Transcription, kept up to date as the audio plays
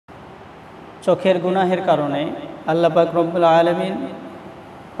চোখের গুনাহের কারণে আল্লাহ পাক রব্বুল আলামিন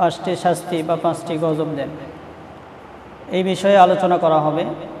 5টি শাস্তি বা 5টি গজব দেন। এই বিষয়ে আলোচনা করা হবে।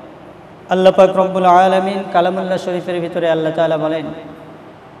 আল্লাহ পাক রব্বুল আলামিন কালামুল্লাহ শরীফের ভিতরে আল্লাহ তাআলা বলেন,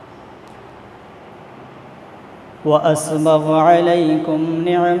 وَأَسْبَغَ عَلَيْكُمْ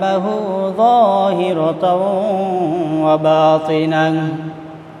نِعْمَهُ ظَاهِرَةً وَبَاطِنًا।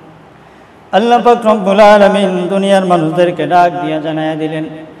 আল্লাহ পাক রব্বুল আলামিন দুনিয়ার মানুষদেরকে ডাক দিয়ে জানায় দিলেন,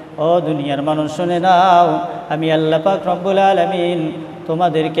 ও দুনিয়ার মানুষ শুনে নাও, আমি আল্লাহ পাক রব্বুল আলামিন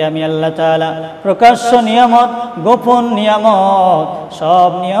তোমাদেরকে আমি আল্লাহ তাআলা প্রকাশ্য নিয়ামত, গোপন নিয়ামত,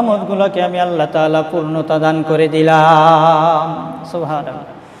 সব নিয়ামতগুলোকে আমি আল্লাহ তাআলা পূর্ণতা দান করে দিলাম। সুবহানাল্লাহ।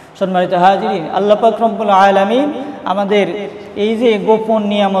 সম্মানিত হাজিরিন, আল্লাহ পাক রব্বুল আলামিন আমাদের এই যে গোপন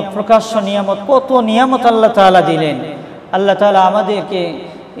নিয়ামত, প্রকাশ্য নিয়ামত, কত নিয়ামত আল্লাহ তাআলা দিলেন। আল্লাহ তাআলা আমাদেরকে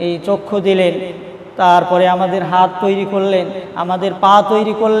এই চক্ষু দিলেন, তারপরে আমাদের হাত তৈরি করলেন, আমাদের পা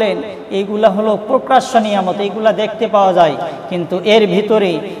তৈরি করলেন। এইগুলা হলো প্রকাশ্য নিয়ামত, এইগুলা দেখতে পাওয়া যায়। কিন্তু এর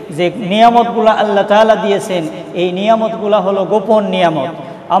ভিতরে যে নিয়ামতগুলা আল্লাহ তাআলা দিয়েছেন, এই নিয়ামতগুলা হলো গোপন নিয়ামত।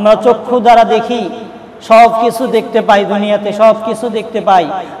 আমরা চক্ষু দ্বারা দেখি, সব কিছু দেখতে পাই, দুনিয়াতে সব কিছু দেখতে পাই।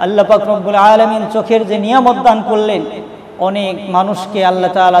 আল্লাহ পাক রব্বুল আলামিন চোখের যে নিয়ামত দান করলেন, অনেক মানুষকে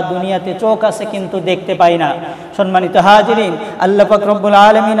আল্লাহ তাআলা দুনিয়াতে চোখ আছে কিন্তু দেখতে পায় না। সম্মানিত হাজিরিন, আল্লাহ পাক রব্বুল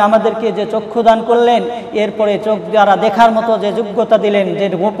আলামিন আমাদেরকে যে চক্ষু দান করলেন, এরপরে চোখ দ্বারা দেখার মতো যে যোগ্যতা দিলেন, যে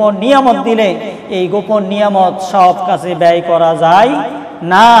গোপন নিয়ামত দিলেন, এই গোপন নিয়ামত সব কাছে ব্যয় করা যায়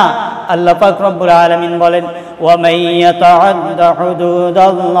না। আল্লাহ পাক রব্বুল আলামিন বলেন, ওয়া মান ইয়াতাআদ্দা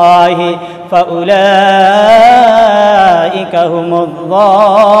হুদুদাল্লাহি ফাউলাইকা হুমুয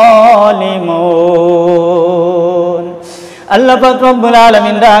যালিমুন। আল্লাহ পাক রব্বুল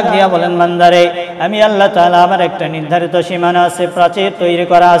আলামিন ডাক দিয়া বলেন, বান্দারে, আমি আল্লাহ তাআলা আমার একটা নির্ধারিত সীমানা আছে, প্রাচীর তৈরি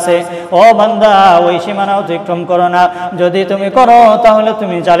করা আছে। ও বান্দা, ওই সীমানা অতিক্রম করো না। যদি তুমি করো তাহলে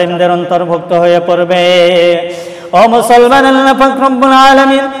তুমি জালিমদের অন্তর্ভুক্ত হয়ে পড়বে। ও মুসলমান, আল্লাহ পাক রব্বুল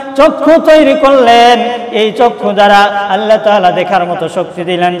আলামিন চক্ষু তৈরি করলেন, এই চক্ষু দ্বারা আল্লাহ তাআলা দেখার মতো শক্তি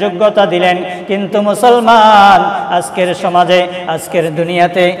দিলেন, যোগ্যতা দিলেন। কিন্তু মুসলমান, আজকের সমাজে, আজকের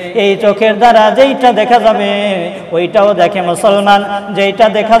দুনিয়াতে এই চোখের দ্বারা যেইটা দেখা যাবে ওইটাও দেখে মুসলমান, যেইটা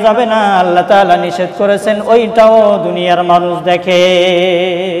দেখা যাবে না আল্লাহ তাআলা নিষেধ করেছেন ওইটাও দুনিয়ার মানুষ দেখে।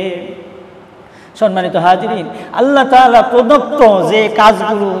 সম্মানিত হাজিরিন, আল্লাহ তাআলা প্রদত্ত যে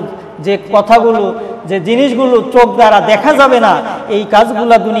কাজগুলো, যে কথাগুলো, যে জিনিসগুলো চোখ দ্বারা দেখা যাবে না, এই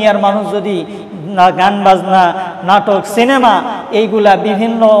কাজগুলা দুনিয়ার মানুষ যদি না, গান বাজনা, নাটক, সিনেমা, এইগুলা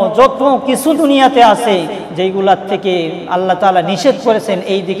বিভিন্ন যত কিছু দুনিয়াতে আছে, যেইগুলার থেকে আল্লাহ তাআলা নিষেধ করেছেন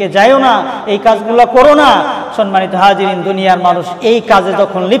এই দিকে যায়ও না, এই কাজগুলো করো না। সম্মানিত হাজিরিন, দুনিয়ার মানুষ এই কাজে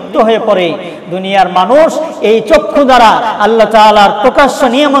যখন লিপ্ত হয়ে পড়ে, দুনিয়ার মানুষ এই চক্ষু দ্বারা আল্লাহ তাআলার প্রকাশ্য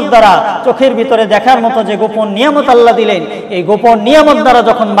নিয়ামত দ্বারা, চোখের ভিতরে দেখার মতো যে গোপন নিয়ামত আল্লাহ দিলেন, এই গোপন নিয়ামত দ্বারা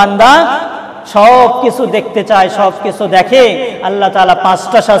যখন বান্দা সব কিছু দেখতে চায়, সব কিছু দেখে, আল্লাহ তাআলা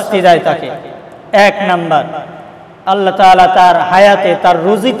 5টা শাস্তি দেয় তাকে। 1 নাম্বার, আল্লাহ তাআলা তার হায়াতে, তার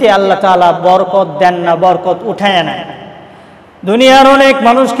রুজিতে আল্লাহ তাআলা বরকত দেন না, বরকত উঠায় না। দুনিয়ার অনেক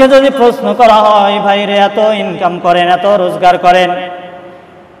মানুষকে যদি প্রশ্ন করা হয়, ভাইরে এত ইনকাম করেন, এত রোজগার করেন,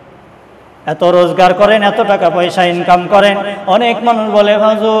 এত রোজগার করেন, এত টাকা পয়সা ইনকাম করেন, অনেক মানুষ বলে,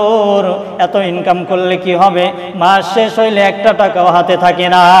 হুজুর এত ইনকাম করলে কি হবে, মাস শেষ হইলে একটা টাকাও হাতে থাকে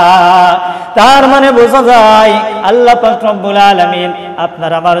না। তার মানে বোঝা যায় আল্লাহ পাক রব্বুল আলামিন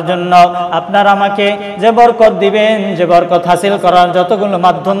আপনার আমার জন্য, আপনার আমাকে যে বরকত দিবেন, যে বরকত হাসিল করার যতগুলো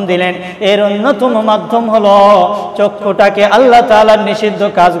মাধ্যম দিলেন, এর অন্যতম মাধ্যম হলো চক্ষুটাকে আল্লাহ তাআলার নিষিদ্ধ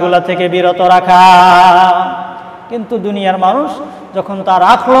কাজগুলা থেকে বিরত রাখা। কিন্তু দুনিয়ার মানুষ যখন তা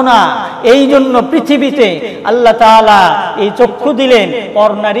রাখলো না, এই জন্য পৃথিবীতে আল্লাহ তাআলা এই চক্ষু দিলেন,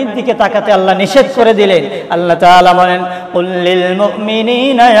 পরনারীর দিকে তাকাতে আল্লাহ নিষেধ করে দিলেন। আল্লাহ তাআলা বলেন, কুল্লিল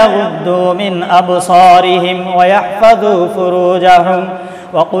মুমিনিনা ইয়াগুদ্দু মিন আবসারিহিম ওয়া ইয়াহফাযু ফুরুজাহুম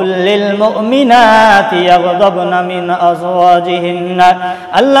ওয়া কুল্লিল মুমিনাতি ইয়াগদাবনা মিন আজওয়াজিহিন্না।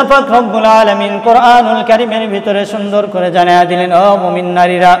 আল্লাহ পাক রব্বুল আলামিন কোরআনুল কারীমের ভিতরে সুন্দর করে জানায়া দিলেন, ও মুমিন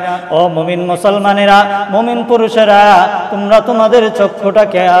নারীরা, ও মুমিন মুসলমানেরা, মুমিন পুরুষেরা, তোমরা তোমাদের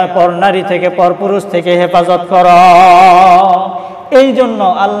চক্ষুটাকে পরনারী থেকে, পরপুরুষ থেকে হেফাজত করো। এই জন্য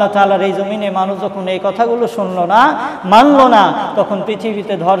আল্লাহ তাআলার এই জমিনে মানুষ যখন এই কথাগুলো শুনলো না, মানলো না, তখন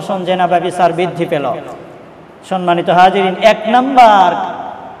পৃথিবীতে ধর্ষণ, জেনা, ব্যভিচার বৃদ্ধি পেল। সম্মানিত হাজিরিন, 1 নাম্বার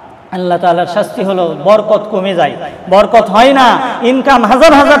আল্লাহ তাআলার শাস্তি হলো বরকত কমে যায়, বরকত হয় না। ইনকাম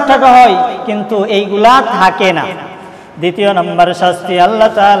হাজার হাজার টাকা হয় কিন্তু এইগুলা থাকে না। 2 নম্বর শাস্তি, আল্লাহ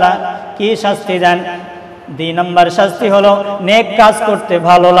তাআলা কি শাস্তি দেন? দুই নম্বর শাস্তি হলো নেক কাজ করতে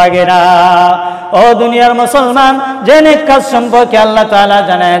ভালো লাগে না। ও দুনিয়ার মুসলমান, যে নেক কাজ সম্পর্কে আল্লাহ তাআলা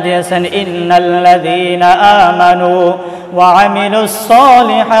জানায় দিয়েছেন, ইন্নাল্লাযীনা আমানু ওয়া আমিলুস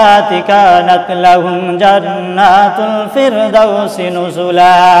সলিহাতি কানাত লাহুম জান্নাতুল ফিরদাউসি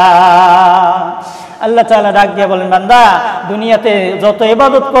নুজুলা। আল্লাহ তাআলা ডাক দিয়ে বলেন, বান্দা দুনিয়াতে যত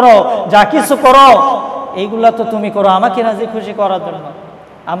ইবাদত করো, যা কিছু করো, এইগুলা তো তুমি করো আমাকে রাজি খুশি করার জন্য।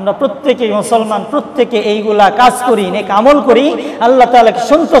 আমরা প্রত্যেকে মুসলমান, প্রত্যেকে এইগুলা কাজ করি, নেক আমল করি আল্লাহ তাআলাকে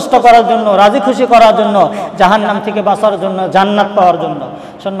সন্তুষ্ট করার জন্য, রাজি খুশি করার জন্য, জাহান্নাম থেকে বাঁচার জন্য, জান্নাত পাওয়ার জন্য।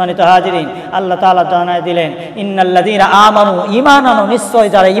 সম্মানিত হাজিরিন, আল্লাহ তাআলা জানায় দিলেন, ইন্নাল্লাযীনা আমানু, ঈমান আনো, নিশ্চয়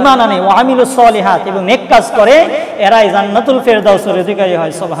যারা ঈমান আনে, ওয়া আমিলুস সলিহাত, এবং নেক কাজ করে, এরাই জান্নাতুল ফিরদাউসের অধিকারী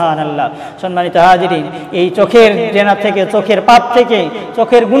হয়। সুবহানাল্লাহ। সম্মানিত হাজিরিন, এই চোখের জেনা থেকে, চোখের পাপ থেকে,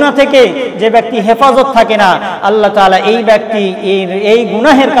 চোখের গুনাহ থেকে যে ব্যক্তি হেফাজত থাকে না, আল্লাহ তাআলা এই ব্যক্তি এই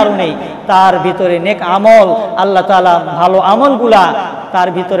গুনাহের কারণে তার ভিতরে নেক আমল, আল্লাহ তাআলা ভালো আমলগুলা তার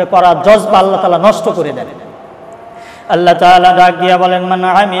ভিতরে করার জজবা আল্লাহ তাআলা নষ্ট করে দেন। আল্লাহ তাআলা ডাক দিয়া বলেন, মান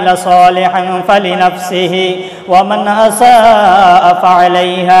আমিলা সালিহান ফালিনাফসিহি ওয়া মান আসাআ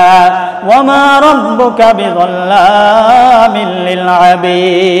ফাআলাইহা ওয়া মা রাব্বুকা বিযাল্লামিল লিল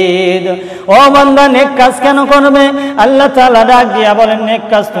আবিদ। ও বান্দা, নেক কাজ কেন করবে? আল্লাহ তাআলা ডাক দিয়া বলেন, নেক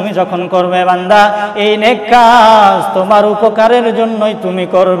কাজ তুমি যখন করবে বান্দা, এই নেক কাজ তোমার উপকারের জন্যই তুমি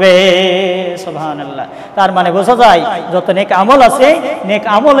করবে। সুবহানাল্লাহ। তার মানে বোঝা যায় যত নেক আমল আছে, নেক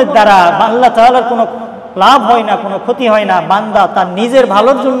আমলের দ্বারা আল্লাহ তাআলার কোনো লাভ হয় না, কোনো ক্ষতি হয় না, বান্দা তার নিজের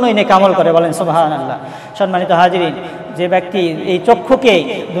ভালোর জন্যই নেক আমল করে। বলেন সুবহানাল্লাহ। সম্মানিত হাজিরিন, যে ব্যক্তি এই চক্ষুকে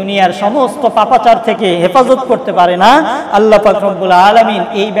দুনিয়ার সমস্ত পাপাচার থেকে হেফাজত করতে পারে না, আল্লাহ পাক রব্বুল আলামিন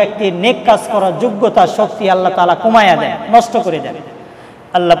এই ব্যক্তির নেক কাজ করার যোগ্যতা, শক্তি আল্লাহ তাআলা কমায়া দেন, নষ্ট করে দেন।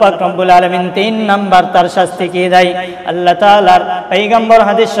 আল্লাহ পাক রব্বুল আলামিন 3 নাম্বার তার শাস্তি কি দেয়? আল্লাহ তাআলার পয়গম্বর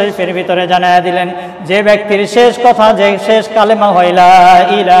হাদিস শরীফের ভিতরে জানায়া দিলেন, যে ব্যক্তির শেষ কথা, যে শেষ কালেমা হয় লা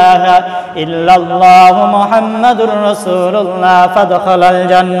ইলাহা ইল্লাল্লাহ মুহাম্মাদুর রাসূলুল্লাহ ফাদখালাল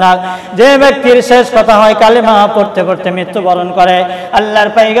জান্নাহ, যে ব্যক্তির শেষ কথা হয় কালেমা পড়তে পড়তে মৃত্যুবরণ করে, আল্লাহর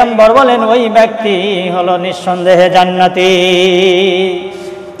পয়গম্বর বলেন ওই ব্যক্তি হলো নিঃসন্দেহে জান্নাতি।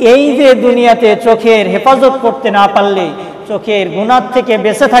 এই যে দুনিয়াতে চোখের হেফাজত করতে না পারলে, চোখের গুনাহ থেকে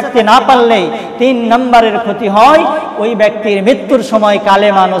বেঁচে থাকতে না পারলে 3 নম্বরের ক্ষতি হয়, ওই ব্যক্তির মৃত্যুর সময়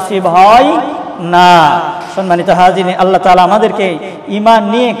কালেমা নসিব হয় না। সম্মানিত হাজিরিন, আল্লাহ তাআলা আমাদেরকে ঈমান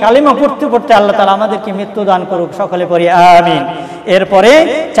নিয়ে কালেমা পড়তে পড়তে আল্লাহ তাআলা আমাদেরকে মৃত্যু দান করুক, সকলে পড়ি আমিন। এরপরে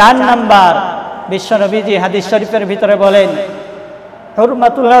 4 নাম্বার, বিশ্বনবীজি হাদিস শরীফের ভিতরে বলেন,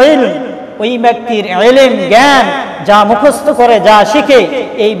 হুরমাতুল ইলম, ওই ব্যক্তির ইলম, জ্ঞান যা মুখস্থ করে, যা শিখে,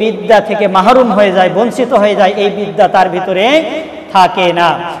 এই বিদ্যা থেকে মাহরুম হয়ে যায়, বঞ্চিত হয়ে যায়, এই বিদ্যা তার ভিতরে থাকে না।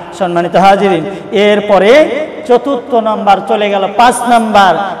 সম্মানিত হাজিরিন, এরপরে 4 নাম্বার চলে গেল। 5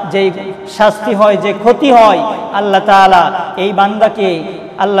 নাম্বার যেই শাস্তি হয়, যে ক্ষতি হয়, আল্লাহ তাআলা এই বান্দাকে,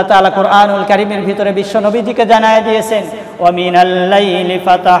 আল্লাহ তাআলা কোরআনুল কারীমের ভিতরে বিশ্ব নবীজিকে জানায় দিয়েছেন, ওয়া মিনাল লাইলি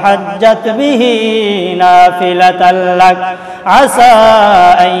ফাতাহাজ্জাত বিহি নাফিলাতাল লাক আসা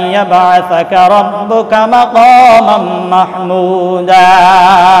আন ইয়াবআসাকা রাব্বুকা মাকামান মাহমুদা।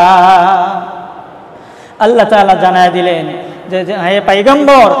 আল্লাহ তাআলা জানায় দিলেন যে হে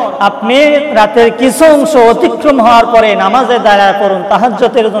পয়গম্বর, আপনি রাতের কিছু অংশ অতিক্রম হওয়ার পরে নামাজে দাঁড়ায় পড়ুন,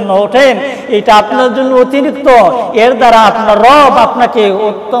 তাহাজ্জুদের জন্য ওঠেন, এটা আপনার জন্য অতিরিক্ত। এর দ্বারা আপনার রব আপনাকে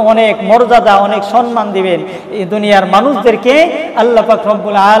অনেক মর্যাদা, অনেক সম্মান দিবেন। এই দুনিয়ার মানুষদেরকে আল্লাহ পাক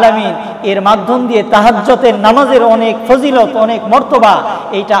রব্বুল আলামিন এর মাধ্যম দিয়ে তাহাজ্জুদের নামাজের অনেক ফজিলত, অনেক মর্তবা,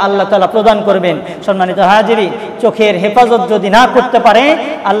 এইটা আল্লাহ তাআলা প্রদান করবেন। সম্মানিত হাজিরিন, চোখের হেফাজত যদি না করতে পারে,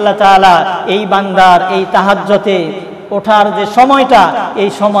 আল্লাহ তাআলা এই বান্দার এই তাহাজ্জুদে ওঠার যে সময়টা, এই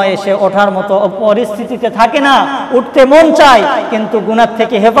সময়ে সে ওঠার মতো পরিস্থিতিতে থাকে না, উঠতে মন চায়, কিন্তু গুনাহ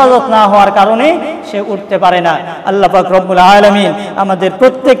থেকে হেফাজত না হওয়ার কারণে সে উঠতে পারে না। আল্লাহ পাক রব্বুল আলামিন আমাদের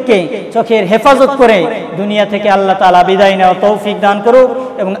প্রত্যেককে চোখের হেফাজত করে দুনিয়া থেকে আল্লাহ তাআলা বিদায় নেওয়ার তৌফিক দান করুক,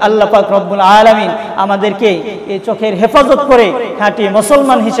 এবং আল্লাহ পাক রব্বুল আলামিন আমাদেরকে এই চোখের হেফাজত করে খাঁটি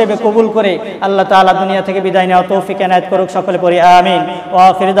মুসলমান হিসেবে কবুল করে আল্লাহ তাআলা দুনিয়া থেকে বিদায় নেওয়ার তৌফিক এনায়েত করুক, সকলে পড়ি আমিন। ওয়া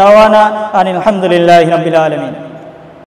আখির দাওয়ানা আনিল হামদুলিল্লাহি রাব্বিল আলামিন।